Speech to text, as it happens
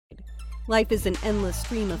Life is an endless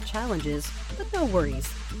stream of challenges, but no worries.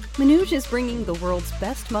 Manoj is bringing the world's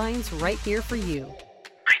best minds right here for you.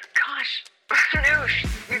 My gosh, Manoj,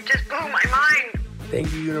 you just blew my mind.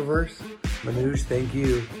 Thank you, universe. Manoj, thank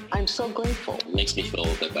you. I'm so grateful. It makes me feel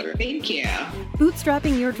a bit better. Thank you.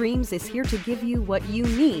 Bootstrapping Your Dreams is here to give you what you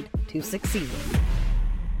need to succeed.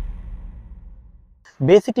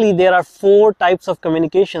 Basically, there are 4 types of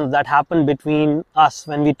communications that happen between us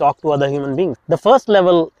when we talk to other human beings. The first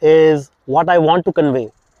level is what I want to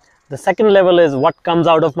convey. The second level is what comes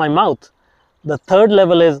out of my mouth. The third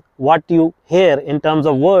level is what you hear in terms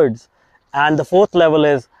of words. And the fourth level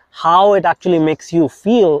is how it actually makes you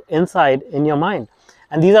feel inside in your mind.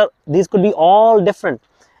 And these could be all different.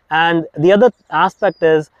 And the other aspect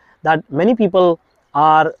is that many people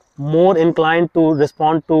are more inclined to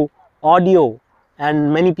respond to audio,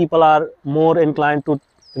 and many people are more inclined to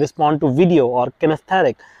respond to video or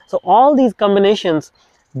kinesthetic. So all these combinations,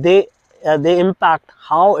 they impact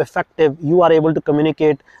how effective you are able to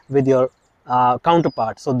communicate with your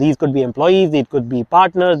counterparts. So these could be employees, these could be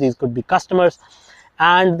partners, these could be customers.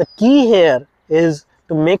 And the key here is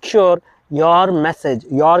to make sure your message,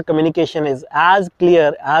 your communication is as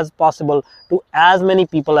clear as possible to as many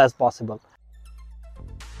people as possible.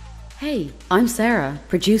 Hey, I'm Sarah,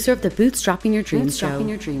 producer of the Bootstrapping Your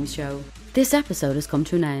Dreams show. This episode has come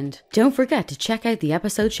to an end. Don't forget to check out the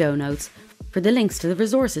episode show notes for the links to the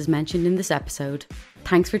resources mentioned in this episode.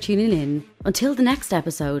 Thanks for tuning in. Until the next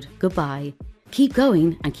episode, goodbye. Keep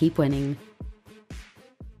going and keep winning.